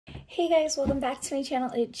Hey guys, welcome back to my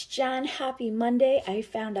channel. It's Jen. Happy Monday. I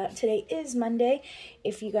found out today is Monday.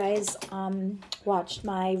 If you guys watched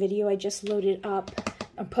my video I just loaded up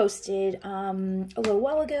or posted a little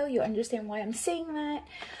while ago, you understand why I'm saying that.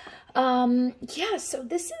 Yeah, so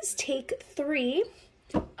this is take 3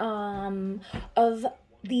 of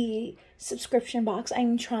the subscription box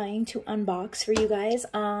I'm trying to unbox for you guys.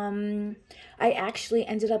 I actually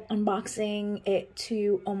ended up unboxing it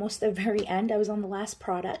to almost the very end. I was on the last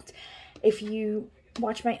product. If you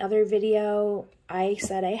watch my other video, I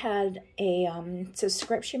said I had a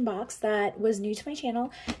subscription box that was new to my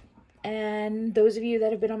channel, and those of you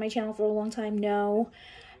that have been on my channel for a long time know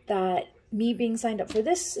that me being signed up for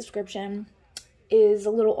this subscription is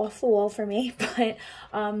a little off the wall for me, but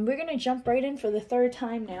we're gonna jump right in for the 3rd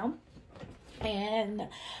time now. And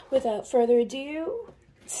without further ado,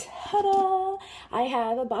 ta-da! I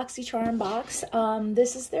have a BoxyCharm box.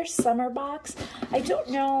 This is their summer box. I don't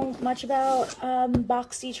know much about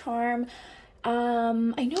BoxyCharm.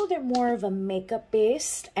 I know they're more of a makeup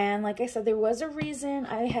based, and like I said, there was a reason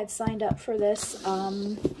I had signed up for this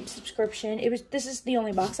subscription. This is the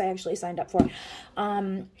only box I actually signed up for.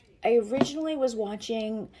 I originally was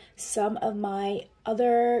watching some of my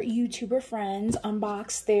other YouTuber friends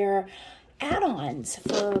unbox their add-ons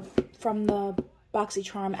from the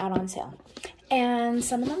BoxyCharm add-on sale, and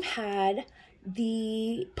some of them had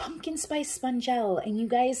the pumpkin spice spongel, and you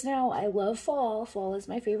guys know I love fall. Fall is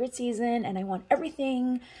my favorite season, and I want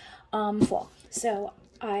everything fall. So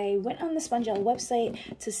I went on the spongel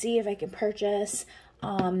website to see if I could purchase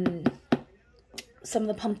some of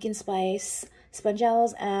the pumpkin spice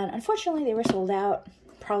spongels, and unfortunately they were sold out,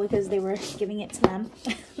 probably because they were giving it to them.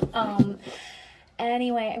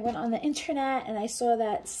 Anyway, I went on the internet and I saw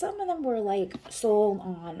that some of them were like sold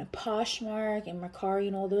on Poshmark and Mercari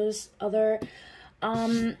and all those other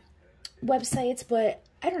websites, but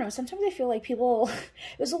I don't know, sometimes I feel like people,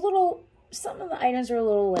 it was a little, some of the items are a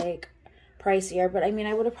little like pricier, but I mean,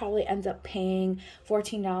 I would have probably ended up paying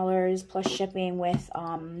 $14 plus shipping with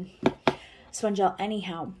spongel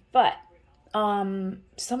anyhow, but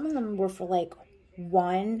some of them were for like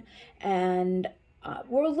 $1, and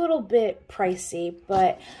were a little bit pricey,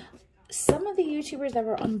 but some of the YouTubers that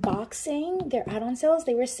were unboxing their add-on sales,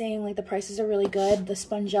 they were saying like the prices are really good. The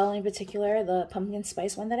spongel in particular, the pumpkin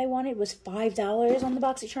spice one that I wanted, was $5 on the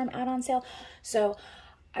BoxyCharm add-on sale. So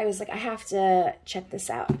I was like, I have to check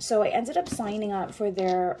this out. So I ended up signing up for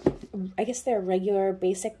their, I guess their regular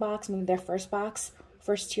basic box, maybe their first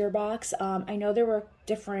tier box. I know there were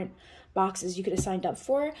different boxes you could have signed up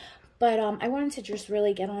for, but I wanted to just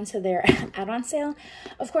really get onto their add-on sale.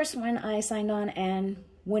 Of course, when I signed on and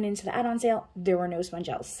went into the add-on sale, there were no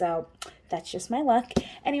spongels, so that's just my luck.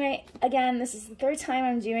 Anyway, again, this is the 3rd time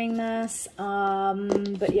I'm doing this,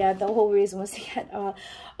 but yeah, the whole reason was to get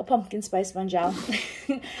a pumpkin spice spongel.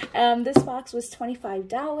 This box was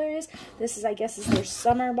 $25. This is, I guess, is their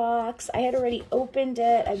summer box. I had already opened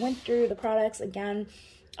it. I went through the products again.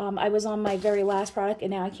 I was on my very last product, and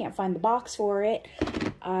now I can't find the box for it.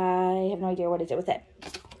 I have no idea what to do with it.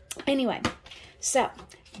 Anyway, so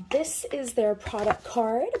this is their product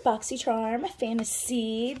card, BoxyCharm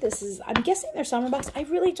Fantasy. This is, I'm guessing their summer box. I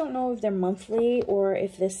really don't know if they're monthly or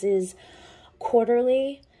if this is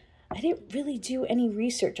quarterly. I didn't really do any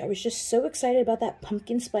research. I was just so excited about that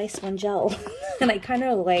pumpkin spice spongel, and I kind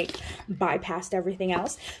of like bypassed everything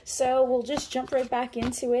else. So we'll just jump right back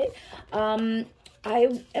into it.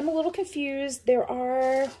 I am a little confused. There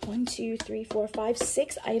are 1, 2, 3, 4, 5,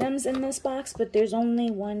 6 items in this box, but there's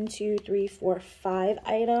only 1, 2, 3, 4, 5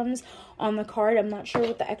 items on the card. I'm not sure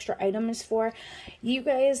what the extra item is for. You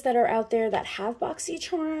guys that are out there that have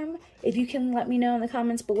BoxyCharm, if you can let me know in the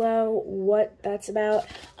comments below what that's about.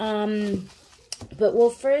 But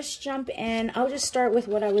we'll first jump in. I'll just start with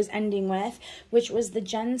what I was ending with, which was the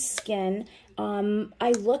Jen Skin.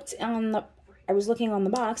 I was looking on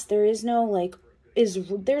the box. There is no like,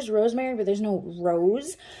 there's rosemary, but there's no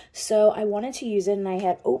rose, so I wanted to use it, and I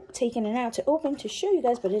had taken it out to open to show you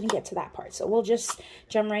guys, but I didn't get to that part, so we'll just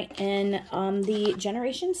jump right in. The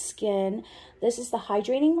Generation Skin, this is the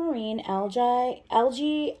Hydrating Marine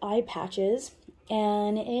Algae Eye Patches,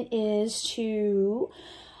 and it is to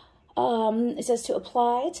it says to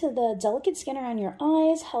apply to the delicate skin around your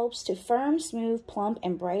eyes, helps to firm, smooth, plump,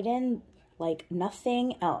 and brighten like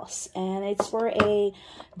nothing else, and it's for a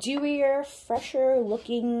dewier, fresher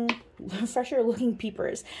looking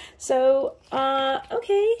peepers. So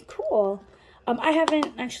okay, cool. I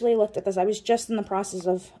haven't actually looked at this. I was just in the process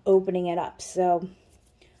of opening it up. So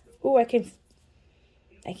I can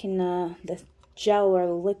the gel or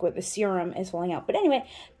the liquid, the serum is falling out, but anyway,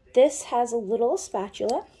 this has a little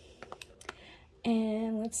spatula,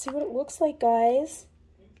 And let's see what it looks like, guys.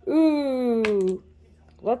 Ooh,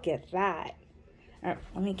 look at that. All right,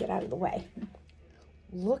 let me get out of the way.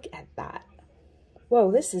 Look at that.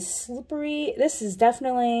 Whoa, this is slippery. This is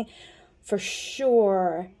definitely, for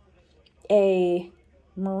sure, a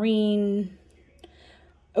marine,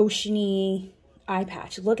 oceany eye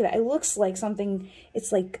patch. Look at that. It looks like something,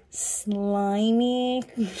 it's like slimy.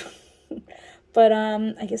 But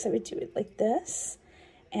I guess I would do it like this.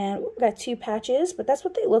 And we've got 2 patches, but that's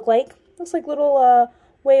what they look like. Looks like little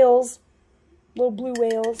whales, little blue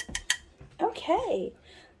whales. Okay,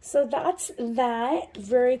 so that's that.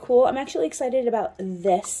 Very cool. I'm actually excited about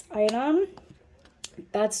this item.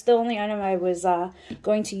 That's the only item I was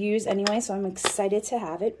going to use anyway, so I'm excited to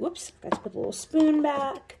have it. Whoops, got to put the little spoon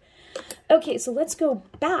back. Okay, so let's go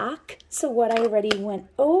back to what I already went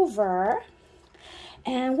over.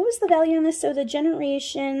 And what was the value on this? So the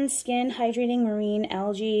Generation Skin Hydrating Marine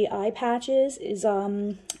Algae Eye Patches is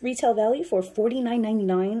retail value for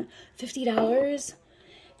 $49.99, $50.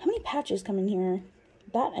 How many patches come in here?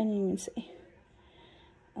 That I didn't even see.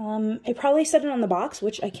 It probably said it on the box,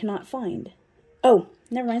 which I cannot find. Oh,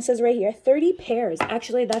 never mind. It says right here, 30 pairs.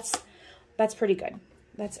 Actually, that's pretty good.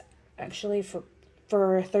 That's actually for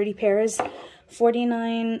 30 pairs,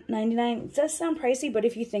 $49.99. It does sound pricey, but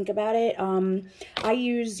if you think about it, I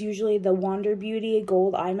use usually the Wander Beauty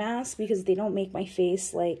Gold Eye Mask because they don't make my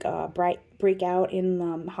face like break out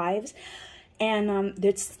in hives. And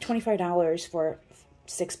it's $25 for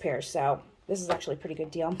 6 pairs, so this is actually a pretty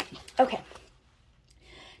good deal. Okay.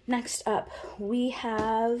 Next up, we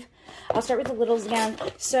have, I'll start with the littles again.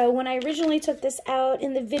 So when I originally took this out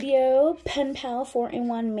in the video, Pen Pal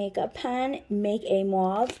 4-in-1 Makeup Pen, Make a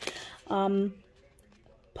Mauve.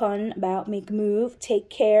 Pun about make move, take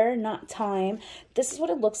care, not time. This is what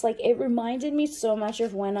it looks like. It reminded me so much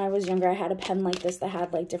of when I was younger. I had a pen like this that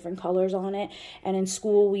had like different colors on it. And in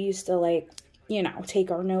school, we used to like, you know, take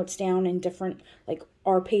our notes down in different, like,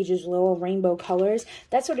 our pages, little rainbow colors.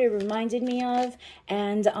 That's what it reminded me of.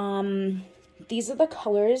 And these are the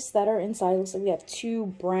colors that are inside. It looks like we have 2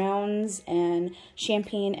 browns and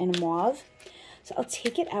champagne and mauve. So I'll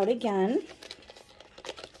take it out again.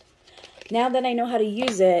 Now that I know how to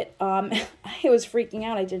use it, I was freaking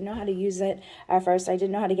out. I didn't know how to use it at first. I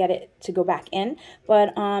didn't know how to get it to go back in.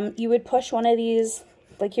 But you would push one of these,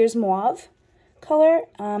 like here's mauve color.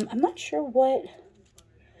 I'm not sure what.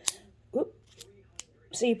 Oop.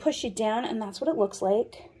 So you push it down and that's what it looks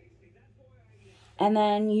like. And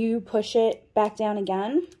then you push it back down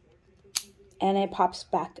again and it pops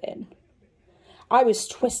back in. I was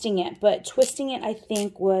twisting it, but twisting it I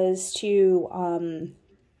think was to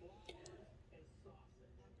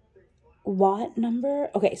what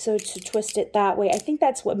number? Okay, so to twist it that way, I think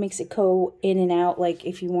that's what makes it go in and out. Like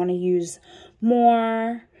if you want to use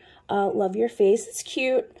more, Love Your Face. It's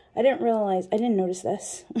cute. I didn't notice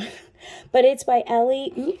this. But it's by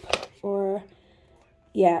Ellie. Oop. Or,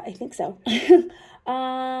 yeah, I think so.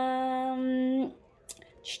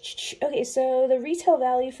 Okay, so the retail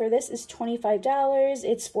value for this is $25.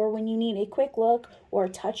 It's for when you need a quick look or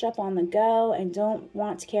touch up on the go and don't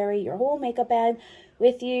want to carry your whole makeup bag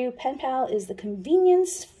with you. Pen Pal is the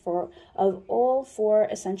convenience of all 4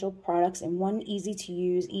 essential products in one easy to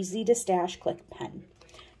use, easy to stash click pen.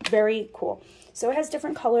 Very cool. So it has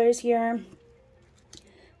different colors here.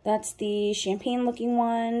 That's the champagne looking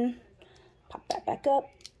one. Pop that back up.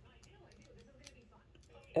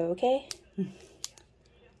 Okay.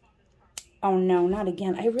 Oh no, not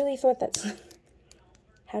again. I really thought that's...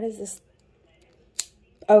 How does this...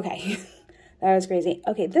 Okay. That was crazy.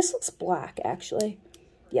 Okay, this looks black, actually.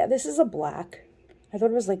 Yeah, this is a black. I thought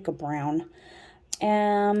it was like a brown.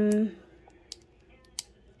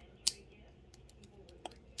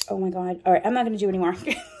 Oh my god. All right, I'm not going to do anymore.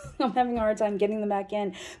 I'm having a hard time getting them back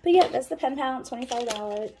in. But yeah, that's the Pen Pal,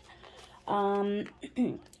 $25.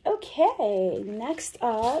 Okay, next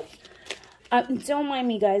up. Don't mind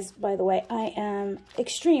me, guys, by the way. I am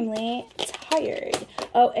extremely tired.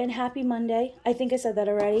 Oh, and happy Monday. I think I said that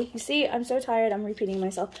already. You see, I'm so tired. I'm repeating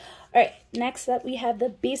myself. All right, next up, we have the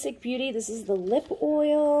Basic Beauty. This is the lip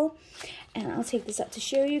oil. And I'll take this up to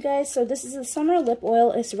show you guys. So this is the summer lip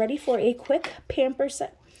oil. It's ready for a quick pamper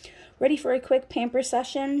session.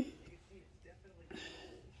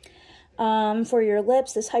 For your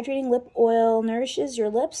lips, this hydrating lip oil nourishes your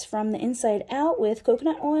lips from the inside out with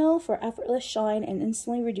coconut oil for effortless shine and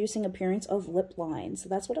instantly reducing appearance of lip lines. So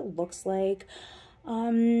that's what it looks like.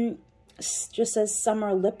 Just says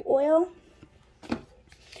summer lip oil.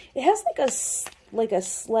 It has like a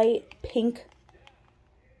slight pink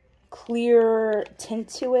clear tint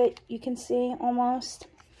to it, you can see almost.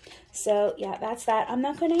 So yeah, that's that. I'm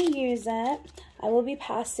not going to use it. I will be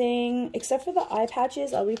passing, except for the eye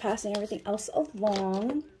patches, I'll be passing everything else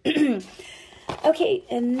along. Okay,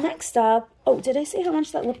 and next up, oh, did I say how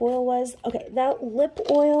much that lip oil was? Okay, that lip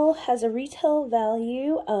oil has a retail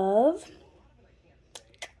value of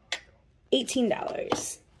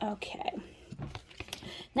 $18. Okay.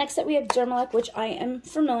 Next up, we have Dermalec, which I am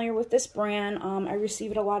familiar with this brand. I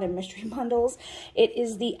receive it a lot in mystery bundles. It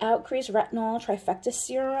is the Outcrease Retinol Trifecta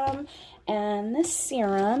Serum. And this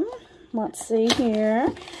serum, let's see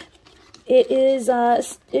here,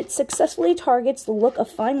 it successfully targets the look of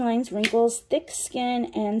fine lines, wrinkles, thick skin,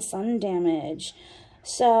 and sun damage.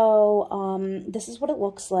 So, this is what it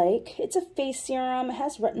looks like. It's a face serum. It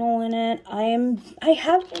has retinol in it. I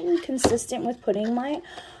have been consistent with putting my,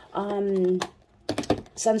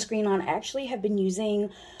 sunscreen on. I actually have been using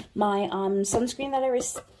my sunscreen that I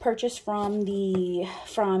purchased from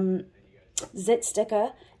Zit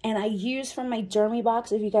Sticka, and I use from my Dermy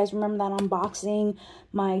box. If you guys remember that unboxing,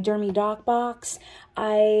 my Dermy Doc box,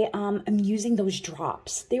 I am using those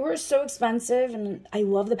drops. They were so expensive, and I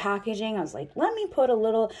love the packaging. I was like, let me put a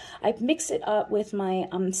little, I mix it up with my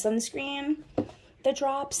sunscreen, the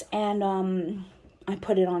drops, and I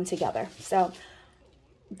put it on together. So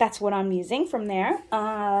that's what I'm using from there.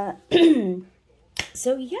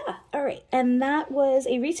 So yeah, all right. And that was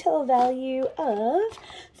a retail value of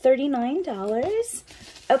 $39.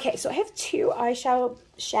 Okay, so I have two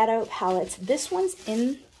eyeshadow palettes. This one's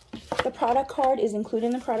in the product card, is included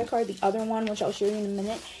in the product card. The other one, which I'll show you in a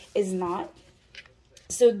minute, is not.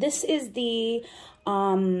 So this is the,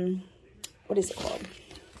 what is it called?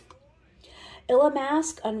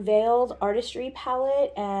 Illamask Unveiled Artistry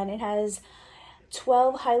Palette, and it has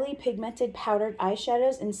 12 highly pigmented powdered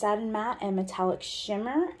eyeshadows in satin matte and metallic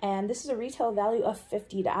shimmer, and this is a retail value of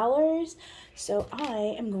 $50. So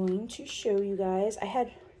I am going to show you guys. I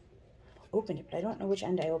had opened it, but I don't know which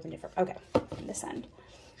end I opened it from. Okay, from this end.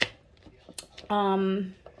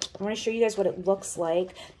 I'm going to show you guys what it looks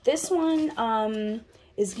like. This one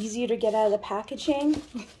is easier to get out of the packaging.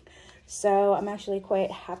 So I'm actually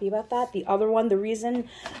quite happy about that. The other one, the reason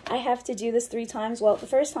I have to do this 3 times, well, the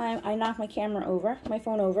first time I knocked my camera over, my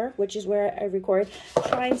phone over, which is where I record,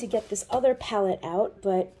 trying to get this other palette out,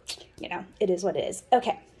 but, you know, it is what it is.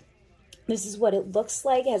 Okay, this is what it looks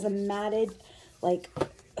like. It has a matted, like,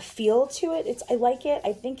 feel to it. I like it.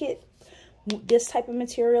 I think this type of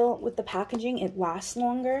material with the packaging, it lasts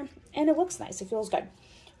longer, and it looks nice. It feels good.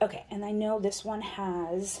 Okay, and I know this one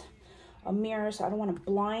has a mirror, so I don't want to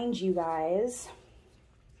blind you guys.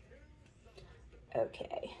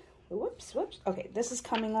 Okay, whoops. Okay, this is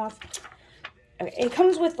coming off. Okay, it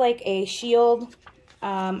comes with like a shield.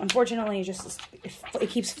 Unfortunately, it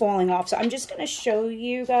keeps falling off, so I'm just gonna show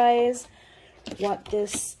you guys what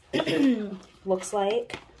this looks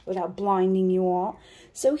like without blinding you all.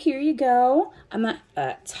 So here you go. I'm not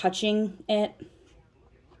touching it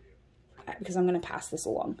because I'm going to pass this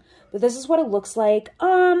along. But this is what it looks like.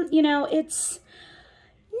 You know, it's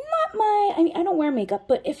not my, I mean, I don't wear makeup,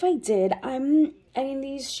 but if I did, I mean,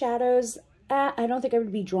 these shadows, I don't think I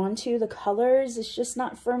would be drawn to the colors. It's just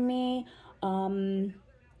not for me,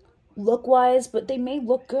 look-wise, but they may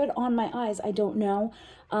look good on my eyes. I don't know.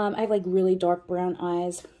 I have, like, really dark brown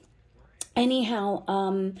eyes. Anyhow,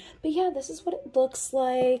 but yeah, this is what it looks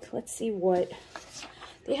like. Let's see what...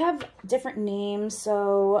 They have different names,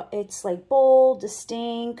 so it's like bold,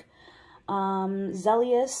 distinct,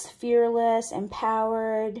 zealous, fearless,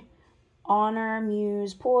 empowered, honor,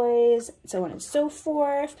 muse, poise, so on and so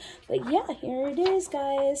forth. But yeah, here it is,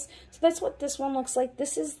 guys. So that's what this one looks like.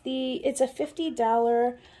 This is it's a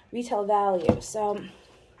 $50 retail value. So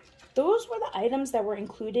those were the items that were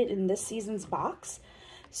included in this season's box.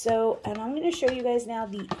 So, and I'm going to show you guys now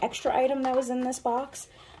the extra item that was in this box.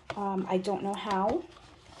 I don't know how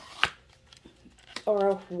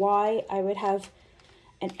or why I would have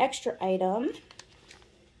an extra item.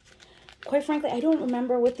 Quite frankly, I don't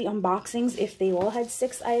remember with the unboxings if they all had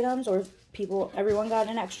 6 items or everyone got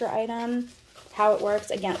an extra item, how it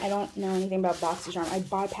works. Again, I don't know anything about Boxy Charm. I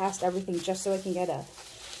bypassed everything just so I can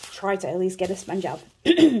try to at least get a sponge out.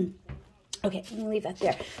 Okay, let me leave that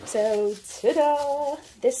there. So, ta-da!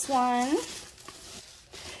 This one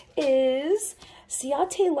is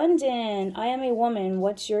Ciate London, I Am a Woman,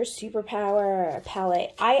 What's Your Superpower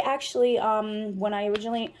palette. I actually, when I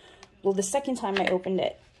originally, well, the second time I opened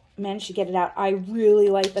it, managed to get it out, I really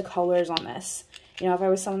like the colors on this. You know, if I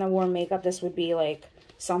was someone that wore makeup, this would be like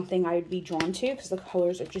something I would be drawn to because the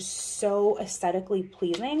colors are just so aesthetically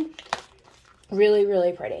pleasing. Really,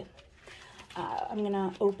 really pretty. I'm going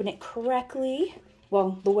to open it correctly.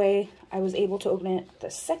 Well, the way I was able to open it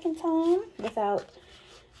the second time without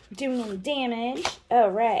doing any damage. All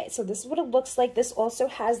right, so this is what it looks like. This also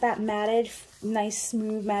has that matted, nice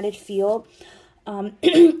smooth matted feel.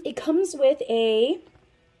 It comes with a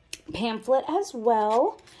pamphlet as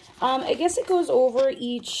well. I guess it goes over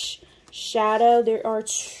each shadow. There are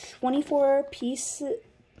 24 piece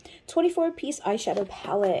eyeshadow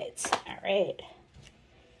palettes. All right.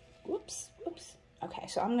 Whoops. Okay,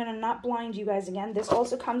 so I'm gonna not blind you guys again. This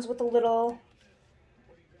also comes with a little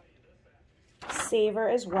saver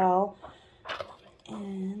as well.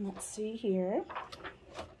 And let's see here.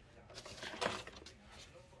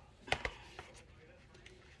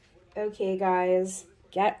 Okay, guys,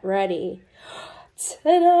 get ready.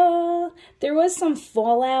 Ta-da! There was some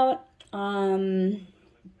fallout,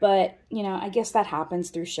 but, you know, I guess that happens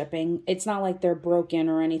through shipping. It's not like they're broken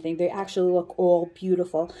or anything. They actually look all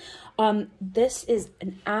beautiful. This is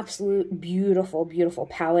an absolute beautiful, beautiful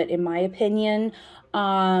palette, in my opinion.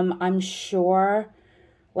 I'm sure,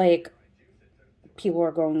 like, people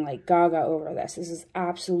are going, like, gaga over this. This is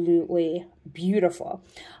absolutely beautiful.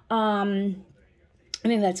 I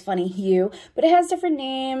think that's funny, Hugh. But it has different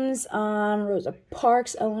names. Rosa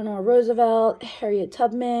Parks, Eleanor Roosevelt, Harriet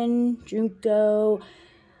Tubman, Junko.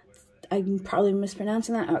 I'm probably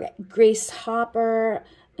mispronouncing that. Okay. Grace Hopper,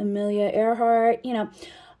 Amelia Earhart. You know,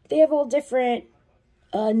 they have all different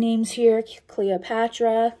names here.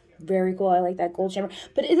 Cleopatra. Very cool. I like that gold shimmer.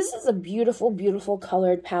 But this is a beautiful, beautiful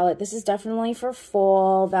colored palette. This is definitely for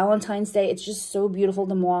fall, Valentine's Day. It's just so beautiful.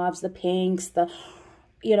 The mauves, the pinks, the,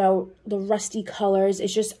 you know, the rusty colors.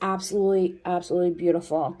 It's just absolutely, absolutely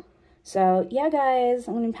beautiful. So, yeah, guys,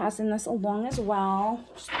 I'm going to be passing this along as well.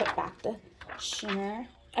 Just put back the shimmer.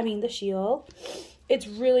 I mean, the shield. It's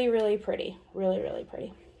really, really pretty. Really, really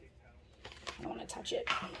pretty. I don't want to touch it.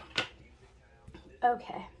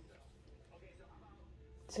 Okay.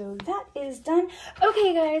 So that is done.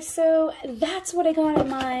 Okay, guys, so that's what I got in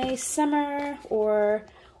my summer or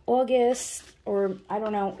August, or I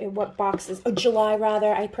don't know what box this, oh, July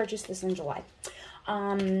rather. I purchased this in July.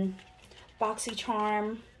 Boxy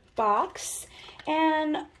Charm box.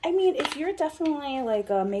 And I mean, if you're definitely like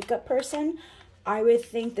a makeup person, I would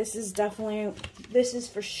think this is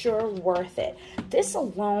for sure worth it. This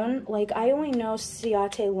alone, like, I only know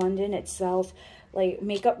Ciate London itself, like,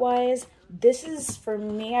 makeup wise. This is, for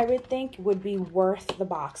me, I would think, would be worth the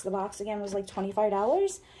box. The box, again, was like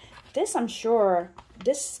 $25. This, I'm sure,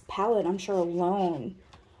 this palette, I'm sure alone,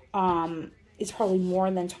 is probably more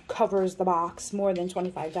than, covers the box, more than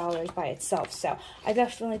 $25 by itself. So, I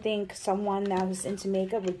definitely think someone that was into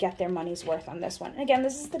makeup would get their money's worth on this one. And again,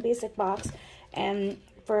 this is the basic box. And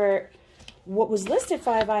for what was listed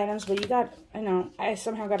 5 items, well, you got, I know, I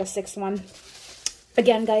somehow got a 6th one.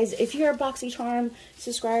 Again, guys, if you're a Boxy Charm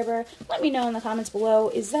subscriber, let me know in the comments below.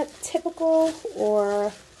 Is that typical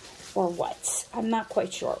or what? I'm not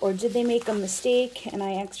quite sure. Or did they make a mistake and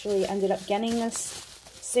I actually ended up getting this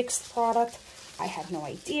 6th product? I have no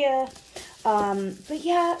idea. But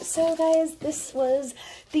yeah, so guys, this was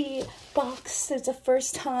the box. It's the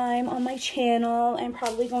first time on my channel and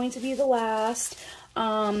probably going to be the last.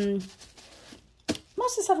 Most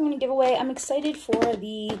of the stuff I'm going to give away. I'm excited for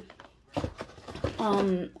the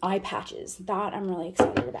eye patches. That I'm really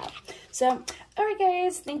excited about. So, alright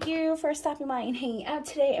guys, thank you for stopping by and hanging out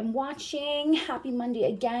today and watching. Happy Monday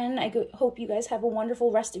again. I hope you guys have a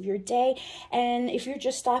wonderful rest of your day. And if you're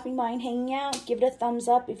just stopping by and hanging out, give it a thumbs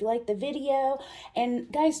up if you like the video.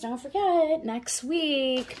 And guys, don't forget, next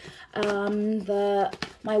week,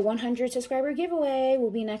 my 100 subscriber giveaway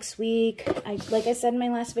will be next week. Like I said in my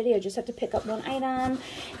last video, just have to pick up 1 item.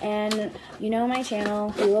 And you know my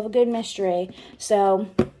channel, we love a good mystery. So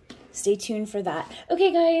stay tuned for that.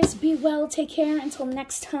 Okay, guys, be well, take care until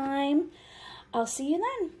next time. I'll see you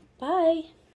then. Bye.